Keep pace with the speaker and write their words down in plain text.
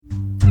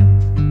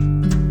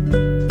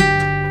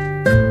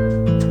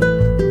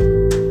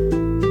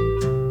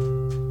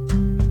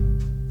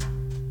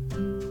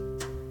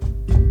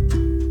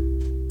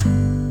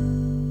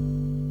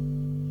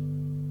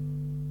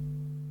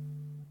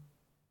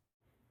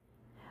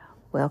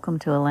Welcome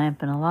to A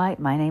Lamp and a Light.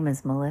 My name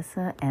is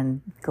Melissa, and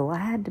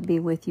glad to be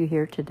with you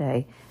here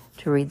today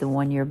to read the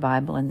one-year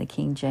Bible in the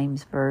King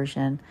James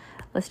Version.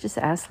 Let's just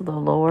ask the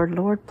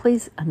Lord,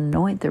 please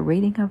anoint the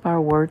reading of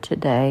our word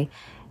today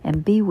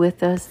and be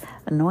with us.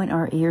 Anoint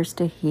our ears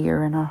to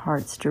hear and our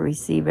hearts to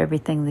receive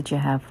everything that you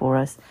have for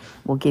us.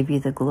 We'll give you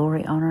the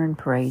glory, honor, and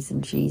praise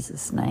in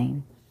Jesus'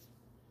 name.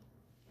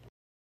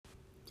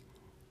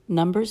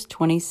 Numbers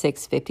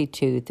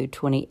 26:52 through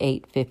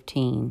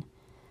 28:15.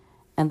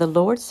 And the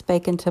Lord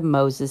spake unto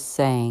Moses,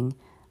 saying,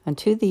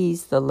 Unto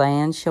these the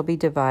land shall be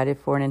divided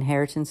for an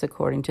inheritance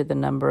according to the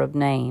number of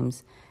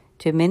names.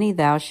 To many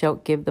thou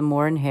shalt give the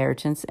more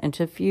inheritance, and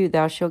to few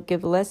thou shalt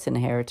give less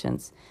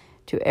inheritance.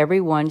 To every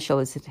one shall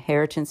his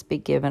inheritance be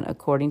given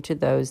according to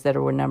those that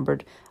were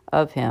numbered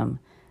of him.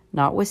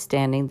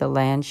 Notwithstanding, the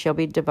land shall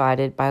be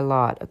divided by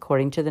lot,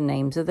 according to the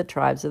names of the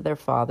tribes of their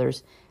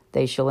fathers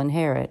they shall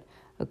inherit.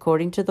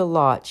 According to the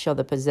lot shall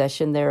the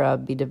possession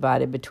thereof be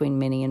divided between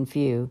many and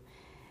few.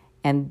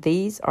 And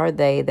these are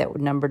they that were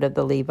numbered of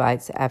the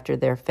Levites after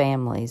their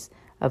families: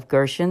 of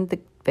Gershon, the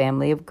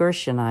family of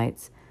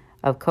Gershonites;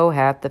 of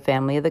Kohath, the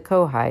family of the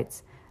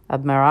Kohites;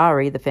 of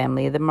Merari, the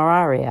family of the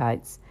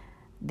Merariites.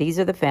 These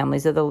are the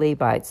families of the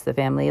Levites: the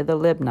family of the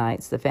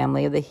Libnites, the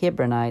family of the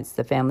Hebronites,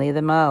 the family of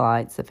the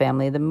Mahalites, the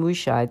family of the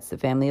Mushites, the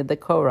family of the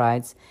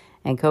Korites.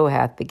 And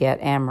Kohath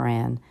begat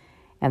Amram.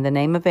 And the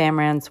name of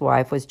Amram's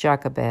wife was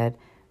Jochebed,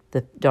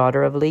 the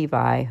daughter of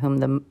Levi,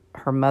 whom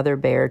her mother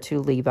bare to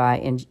Levi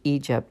in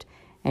Egypt.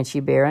 And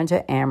she bare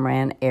unto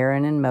Amram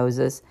Aaron and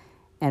Moses,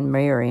 and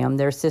Miriam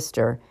their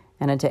sister.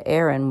 And unto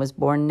Aaron was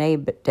born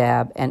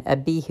Nadab, and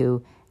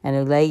Abihu, and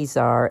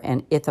Eleazar,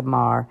 and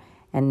Ithamar.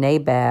 And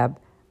Nadab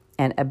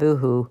and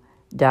Abihu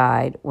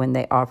died when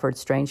they offered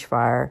strange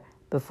fire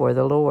before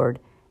the Lord.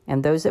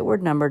 And those that were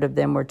numbered of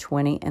them were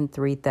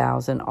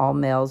 23,000, all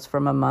males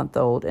from a month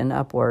old and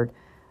upward.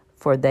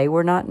 For they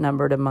were not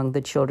numbered among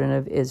the children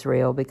of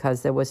Israel,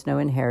 because there was no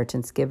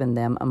inheritance given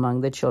them among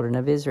the children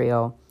of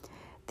Israel.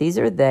 These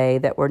are they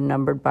that were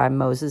numbered by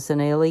Moses and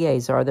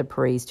Eleazar the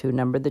priest, who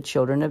numbered the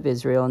children of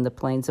Israel in the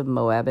plains of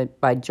Moab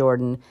by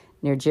Jordan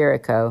near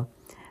Jericho.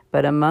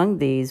 But among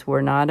these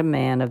were not a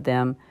man of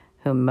them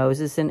whom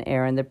Moses and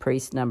Aaron the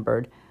priest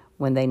numbered,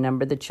 when they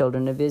numbered the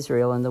children of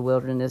Israel in the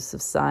wilderness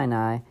of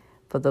Sinai.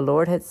 For the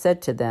Lord had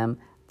said to them,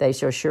 They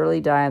shall surely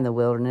die in the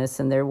wilderness,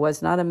 and there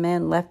was not a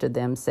man left of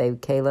them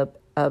save Caleb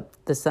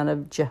the son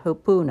of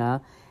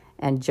Jephunneh,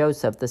 and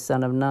Joseph the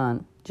son of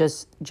Nun,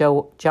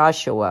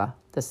 Joshua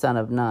the son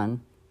of Nun.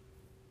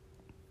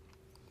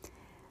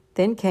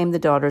 Then came the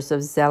daughters of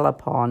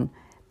Zalapon,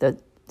 the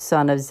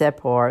son of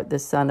Zepor, the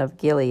son of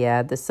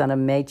Gilead, the son of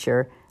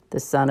Machir,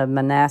 the son of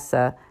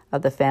Manasseh,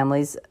 of the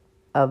families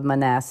of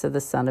Manasseh, the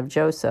son of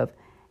Joseph.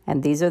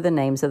 And these are the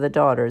names of the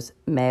daughters: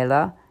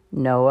 Mela,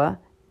 Noah,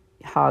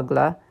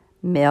 Hoglah,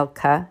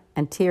 Milcah,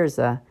 and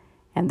Tirzah.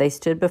 And they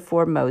stood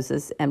before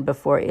Moses and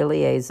before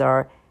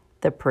Eleazar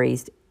the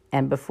priest,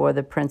 and before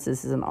the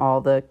princes and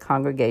all the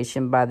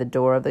congregation by the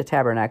door of the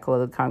tabernacle of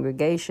the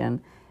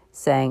congregation,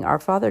 saying, Our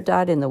father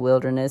died in the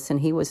wilderness, and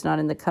he was not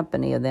in the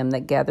company of them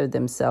that gathered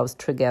themselves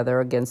together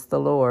against the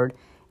Lord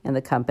in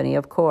the company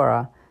of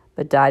Korah,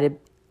 but died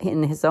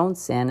in his own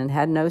sin, and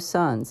had no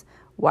sons.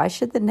 Why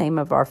should the name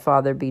of our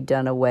father be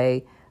done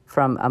away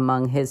from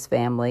among his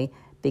family,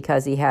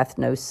 because he hath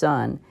no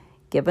son?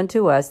 Give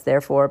unto us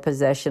therefore a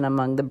possession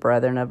among the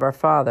brethren of our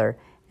father.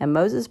 And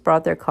Moses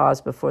brought their cause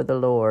before the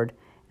Lord.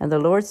 And the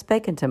Lord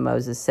spake unto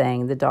Moses,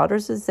 saying, The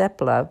daughters of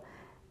Zeplah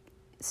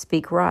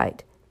speak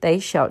right. They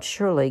shalt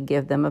surely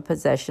give them a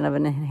possession of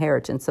an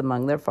inheritance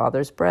among their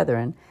father's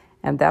brethren.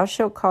 And thou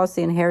shalt cause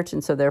the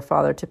inheritance of their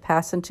father to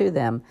pass unto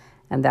them.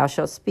 And thou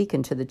shalt speak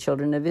unto the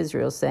children of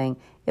Israel, saying,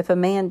 If a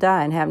man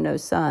die and have no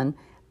son,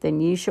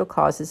 then ye shall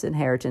cause his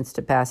inheritance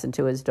to pass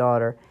unto his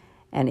daughter.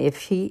 And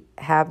if he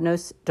have no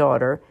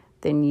daughter,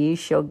 then ye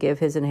shall give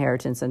his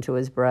inheritance unto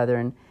his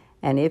brethren.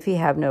 And if he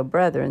have no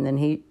brethren, then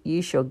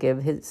ye shall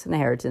give his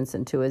inheritance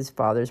unto his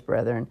father's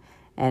brethren.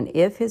 And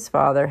if his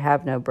father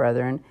have no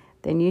brethren,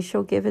 then ye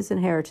shall give his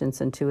inheritance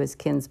unto his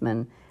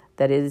kinsman,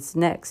 that is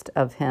next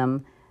of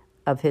him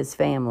of his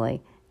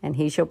family. And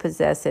he shall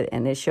possess it,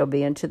 and it shall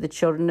be unto the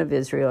children of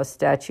Israel a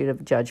statute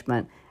of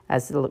judgment,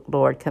 as the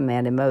Lord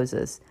commanded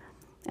Moses.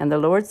 And the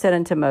Lord said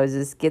unto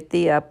Moses, Get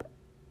thee up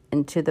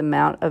into the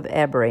mount of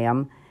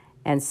Abraham,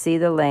 and see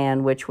the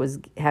land which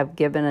have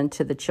given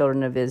unto the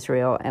children of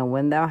Israel. And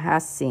when thou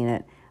hast seen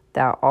it,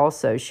 thou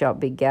also shalt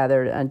be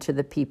gathered unto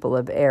the people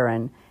of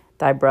Aaron,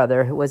 thy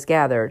brother, who was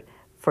gathered.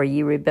 For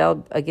ye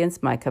rebelled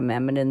against my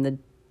commandment in the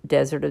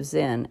desert of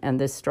Zin, and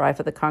the strife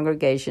of the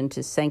congregation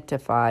to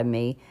sanctify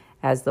me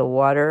as the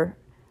water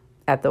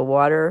at the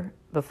water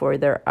before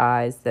their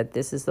eyes, that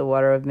this is the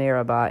water of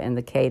Meribah in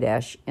the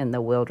Kadesh in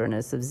the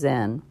wilderness of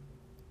Zin.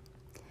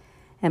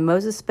 And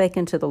Moses spake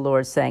unto the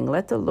Lord, saying,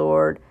 Let the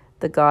Lord,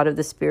 the God of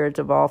the spirit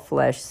of all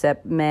flesh,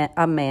 set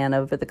a man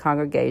over the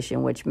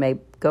congregation, which may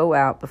go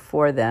out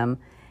before them,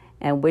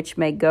 and which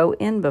may go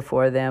in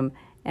before them,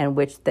 and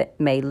which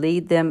may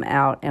lead them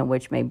out, and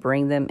which may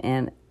bring them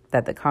in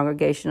that the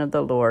congregation of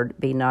the Lord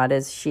be not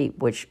as sheep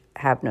which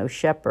have no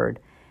shepherd.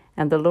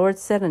 And the Lord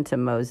said unto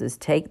Moses,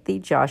 Take thee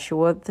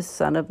Joshua the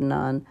son of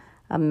Nun,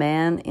 a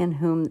man in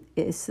whom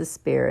is the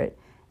Spirit,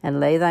 and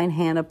lay thine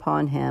hand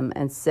upon him,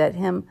 and set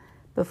him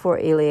before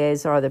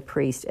Eleazar the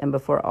priest, and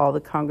before all the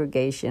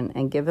congregation,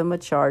 and give him a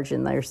charge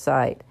in their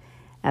sight.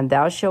 And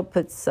thou shalt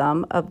put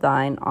some of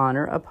thine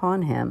honor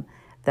upon him,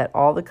 that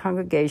all the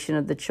congregation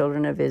of the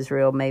children of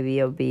Israel may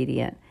be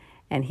obedient.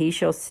 And he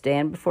shall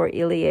stand before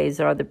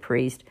Eleazar the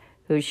priest,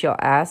 who shall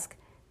ask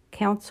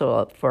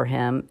counsel for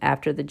him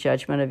after the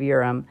judgment of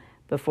Urim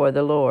before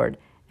the Lord.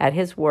 At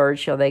his word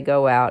shall they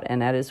go out,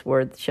 and at his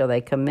word shall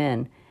they come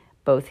in,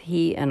 both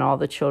he and all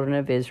the children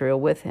of Israel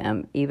with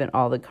him, even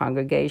all the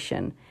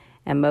congregation.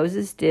 And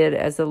Moses did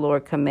as the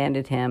Lord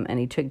commanded him, and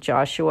he took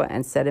Joshua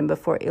and set him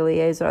before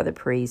Eleazar the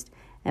priest,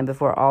 and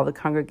before all the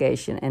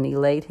congregation, and he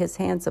laid his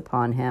hands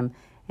upon him,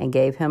 and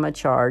gave him a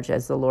charge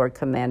as the Lord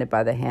commanded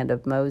by the hand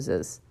of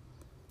Moses.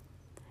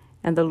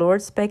 And the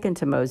Lord spake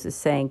unto Moses,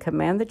 saying,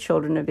 Command the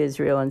children of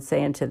Israel, and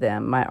say unto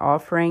them, My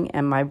offering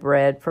and my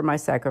bread for my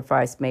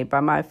sacrifice made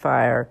by my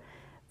fire,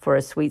 for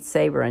a sweet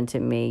savor unto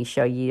me,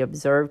 shall ye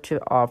observe to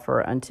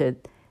offer unto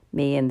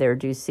me in their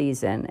due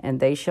season. And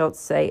they shall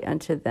say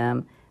unto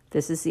them,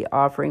 This is the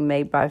offering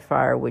made by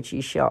fire, which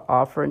ye shall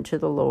offer unto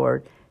the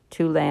Lord,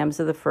 2 lambs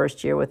of the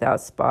first year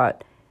without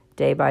spot,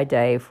 day by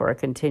day, for a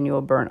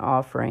continual burnt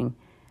offering.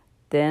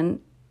 Then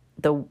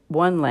the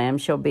one lamb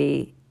shall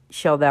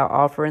thou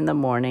offer in the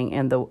morning,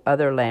 and the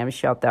other lamb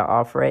shalt thou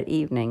offer at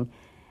evening,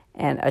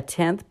 and a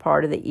 10th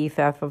part of the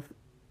ephah of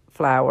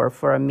flour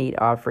for a meat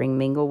offering,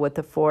 mingled with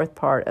the 4th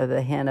part of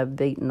the hin of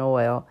beaten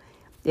oil.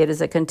 It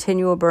is a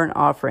continual burnt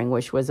offering,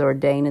 which was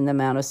ordained in the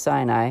Mount of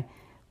Sinai,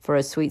 for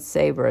a sweet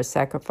savor, a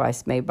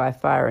sacrifice made by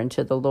fire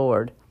unto the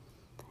Lord.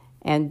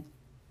 And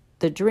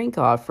the drink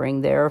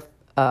offering thereof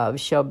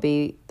shall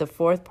be the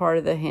 4th part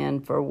of the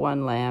hin for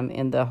 1 lamb.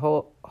 In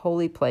the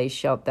holy place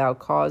shalt thou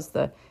cause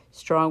the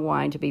strong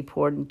wine to be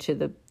poured into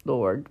the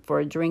Lord for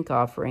a drink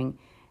offering,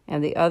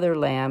 and the other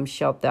lamb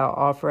shalt thou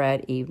offer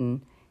at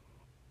even,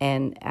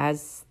 and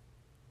as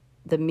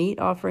the meat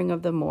offering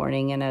of the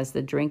morning, and as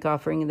the drink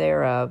offering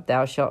thereof,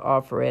 thou shalt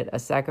offer it, a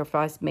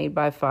sacrifice made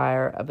by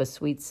fire of a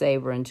sweet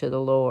savor unto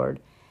the Lord.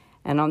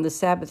 And on the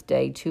Sabbath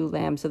day 2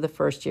 lambs of the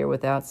first year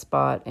without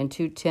spot, and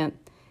 2/10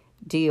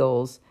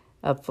 deals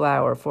of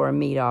flour for a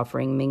meat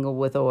offering mingled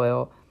with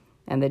oil,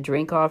 and the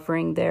drink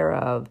offering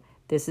thereof.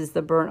 This is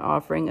the burnt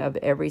offering of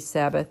every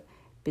Sabbath,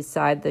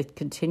 beside the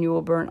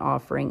continual burnt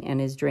offering and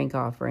his drink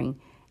offering.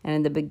 And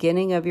in the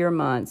beginning of your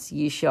months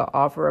ye shall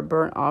offer a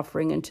burnt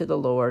offering unto the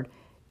Lord,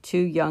 2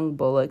 young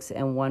bullocks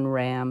and 1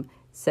 ram,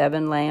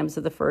 7 lambs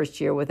of the first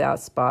year without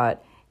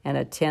spot, and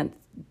a 10th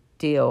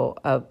deal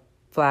of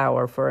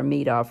flour for a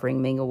meat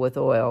offering mingled with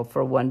oil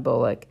for 1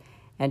 bullock,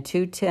 and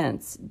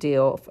 2/10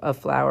 deal of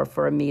flour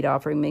for a meat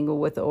offering mingled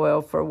with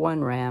oil for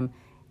 1 ram,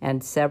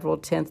 and several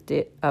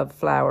 10th of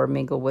flour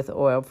mingled with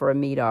oil for a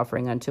meat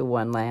offering unto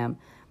 1 lamb,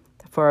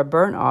 for a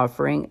burnt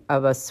offering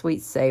of a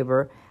sweet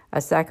savor, a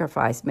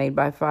sacrifice made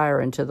by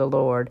fire unto the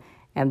Lord.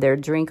 And their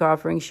drink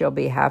offering shall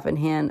be 1/2 an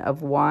hin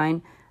of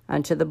wine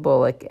unto the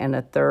bullock, and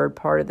a 1/3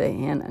 part of the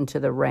hin unto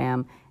the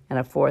ram, and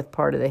a 1/4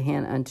 part of the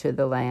hin unto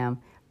the lamb.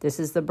 This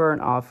is the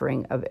burnt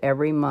offering of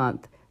every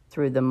month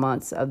through the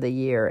months of the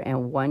year,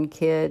 and 1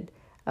 kid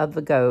of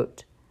the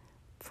goat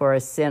for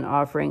a sin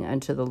offering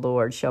unto the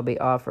Lord shall be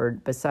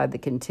offered, beside the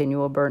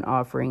continual burnt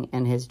offering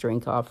and his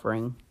drink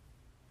offering.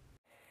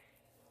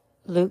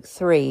 Luke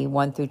 3,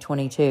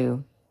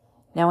 1-22.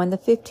 Now in the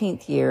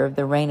 15th year of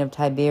the reign of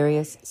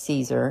Tiberius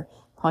Caesar,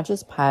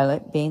 Pontius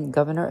Pilate being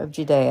governor of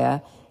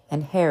Judea,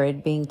 and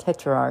Herod being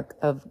tetrarch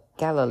of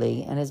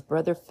Galilee, and his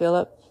brother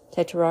Philip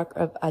tetrarch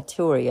of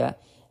Iturea,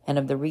 and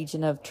of the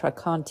region of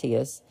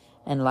Trachonitis,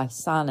 and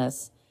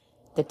Lysanias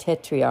the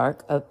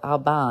tetrarch of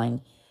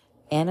Albine,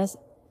 Annas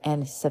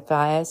and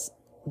Cephias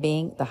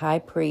being the high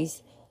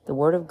priest, the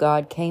word of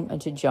God came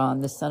unto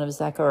John the son of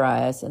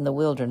Zacharias in the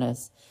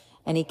wilderness.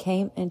 And he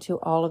came into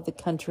all of the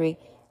country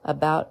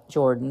about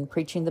Jordan,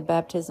 preaching the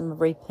baptism of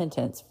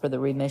repentance for the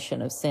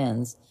remission of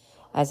sins,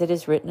 as it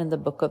is written in the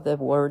book of the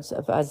words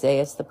of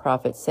Isaiah the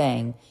prophet,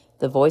 saying,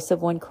 The voice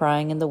of one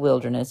crying in the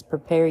wilderness,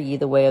 Prepare ye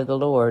the way of the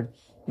Lord,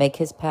 make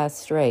his path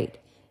straight.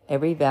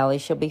 Every valley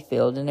shall be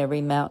filled, and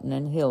every mountain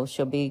and hill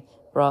shall be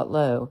brought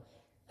low,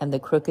 and the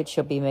crooked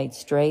shall be made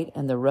straight,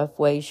 and the rough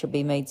ways shall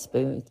be made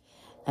smooth,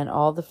 and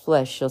all the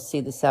flesh shall see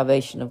the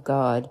salvation of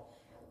God.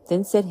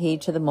 Then said he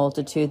to the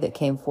multitude that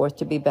came forth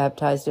to be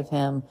baptized of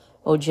him,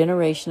 O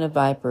generation of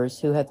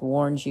vipers, who hath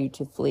warned you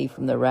to flee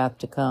from the wrath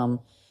to come?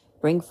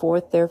 Bring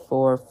forth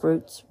therefore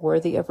fruits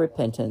worthy of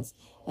repentance,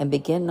 and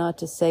begin not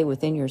to say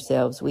within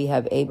yourselves, We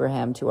have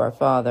Abraham to our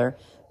father.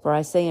 For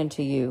I say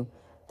unto you,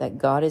 that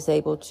God is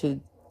able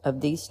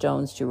of these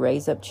stones to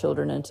raise up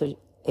children unto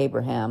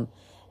Abraham.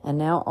 And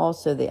now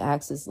also the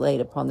axe is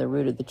laid upon the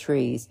root of the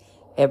trees.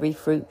 Every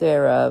fruit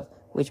thereof,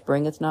 which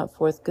bringeth not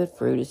forth good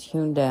fruit, is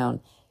hewn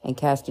down, and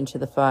cast into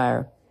the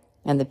fire.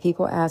 And the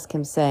people asked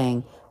him,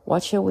 saying,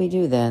 What shall we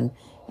do then?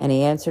 And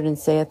he answered and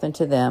saith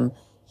unto them,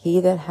 He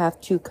that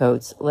hath 2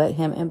 coats, let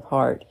him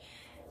impart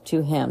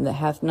to him that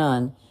hath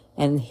none,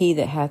 and he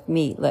that hath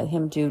meat, let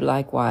him do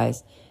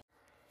likewise.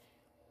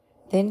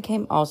 Then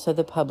came also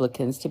the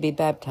publicans to be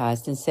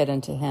baptized, and said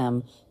unto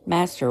him,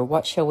 Master,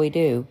 what shall we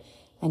do?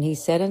 And he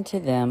said unto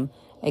them,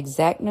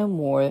 Exact no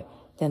more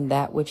than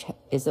that which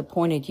is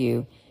appointed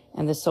you.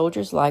 And the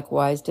soldiers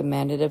likewise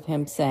demanded of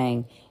him,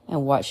 saying,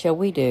 And what shall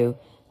we do?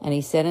 And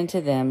he said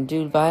unto them,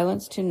 Do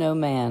violence to no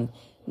man,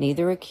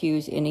 neither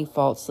accuse any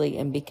falsely,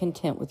 and be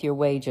content with your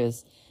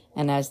wages.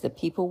 And as the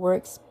people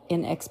were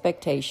in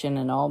expectation,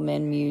 and all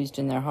men mused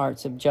in their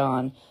hearts of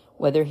John,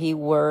 whether he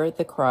were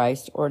the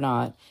Christ or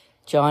not,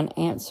 John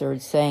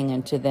answered, saying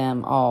unto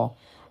them all,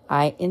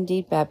 I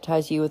indeed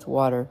baptize you with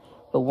water,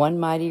 but one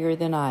mightier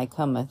than I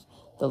cometh,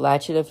 the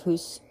latchet of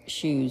whose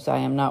shoes I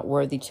am not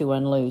worthy to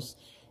unloose.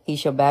 He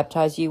shall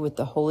baptize you with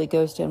the Holy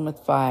Ghost and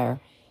with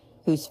fire,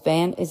 whose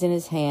fan is in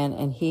his hand,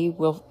 and he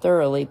will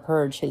thoroughly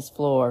purge his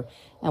floor,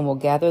 and will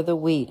gather the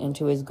wheat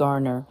into his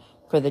garner.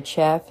 For the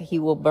chaff he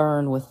will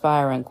burn with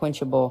fire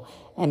unquenchable.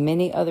 And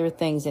many other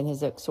things in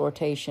his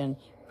exhortation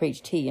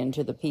preached he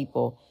unto the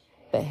people.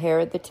 But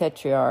Herod the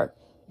Tetrarch,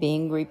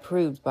 being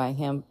reproved by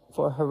him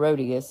for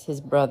Herodias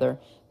his brother,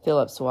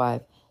 Philip's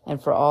wife,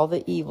 and for all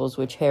the evils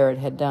which Herod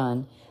had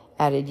done,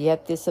 added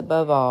yet this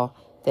above all,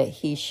 that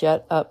he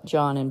shut up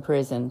John in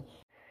prison.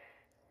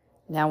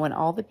 Now when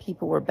all the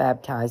people were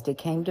baptized, it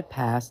came to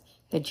pass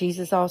that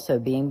Jesus also,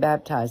 being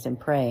baptized and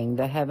praying,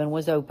 the heaven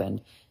was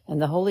opened,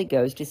 and the Holy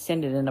Ghost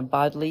descended in a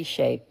bodily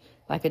shape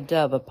like a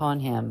dove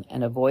upon him,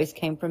 and a voice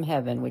came from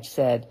heaven which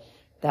said,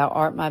 Thou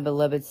art my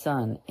beloved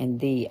Son, in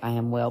thee I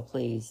am well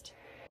pleased.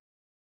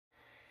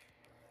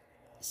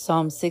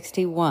 Psalm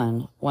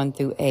 61,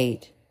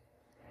 1-8.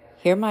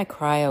 Hear my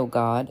cry, O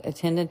God,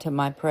 attend unto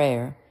my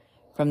prayer.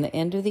 From the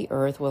end of the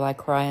earth will I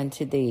cry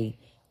unto thee.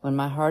 When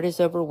my heart is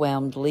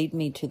overwhelmed, lead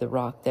me to the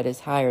rock that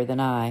is higher than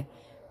I.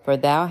 For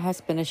thou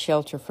hast been a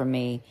shelter for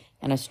me,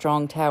 and a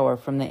strong tower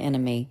from the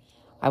enemy.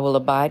 I will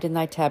abide in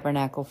thy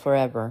tabernacle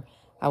forever.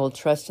 I will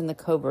trust in the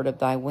covert of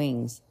thy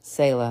wings.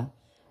 Selah.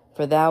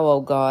 For thou,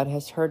 O God,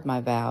 hast heard my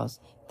vows.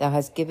 Thou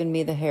hast given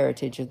me the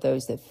heritage of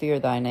those that fear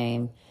thy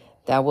name.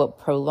 Thou wilt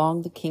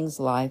prolong the king's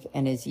life,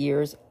 and his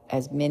years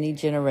as many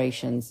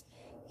generations.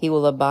 He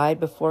will abide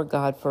before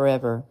God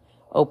forever.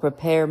 O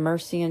prepare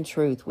mercy and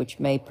truth, which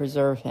may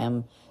preserve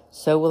him.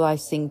 So will I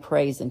sing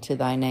praise unto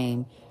thy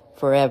name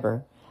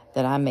forever,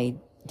 that I may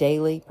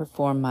daily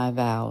perform my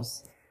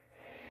vows.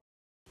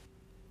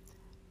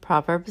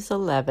 Proverbs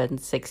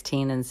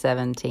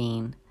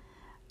 11:16-17.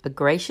 A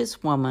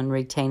gracious woman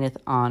retaineth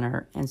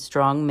honor, and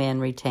strong men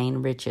retain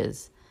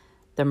riches.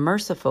 The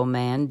merciful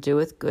man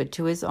doeth good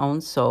to his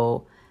own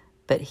soul,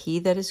 but he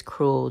that is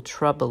cruel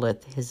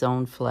troubleth his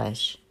own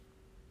flesh.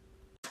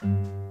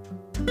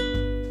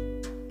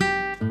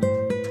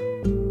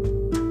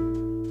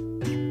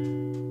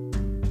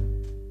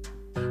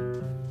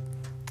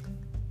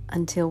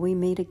 Until we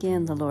meet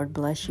again, the Lord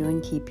bless you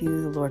and keep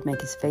you. The Lord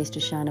make his face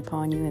to shine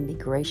upon you and be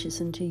gracious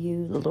unto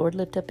you. The Lord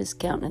lift up his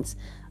countenance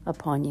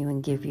upon you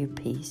and give you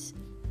peace.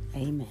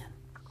 Amen.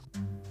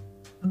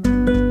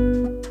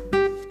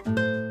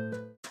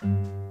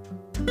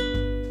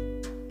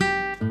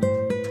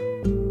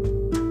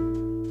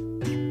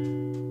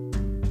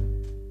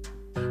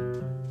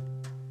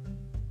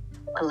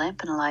 A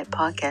Lamp and a Light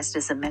podcast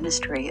is a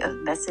ministry of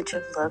Message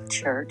of Love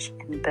Church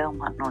in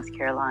Belmont, North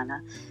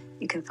Carolina.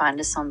 You can find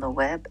us on the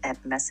web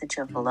at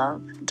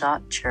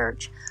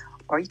messageoflove.church,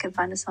 or you can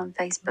find us on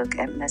Facebook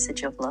at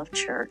Message of Love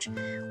Church.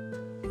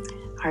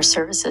 Our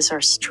services are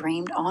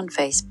streamed on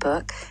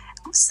Facebook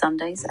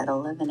Sundays at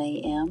 11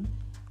 a.m.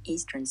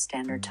 Eastern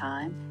Standard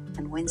Time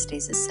and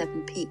Wednesdays at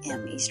 7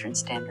 p.m. Eastern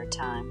Standard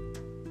Time.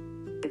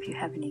 If you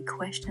have any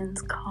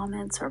questions,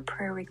 comments, or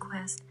prayer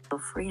requests, feel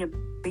free to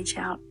reach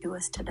out to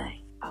us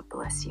today. God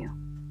bless you.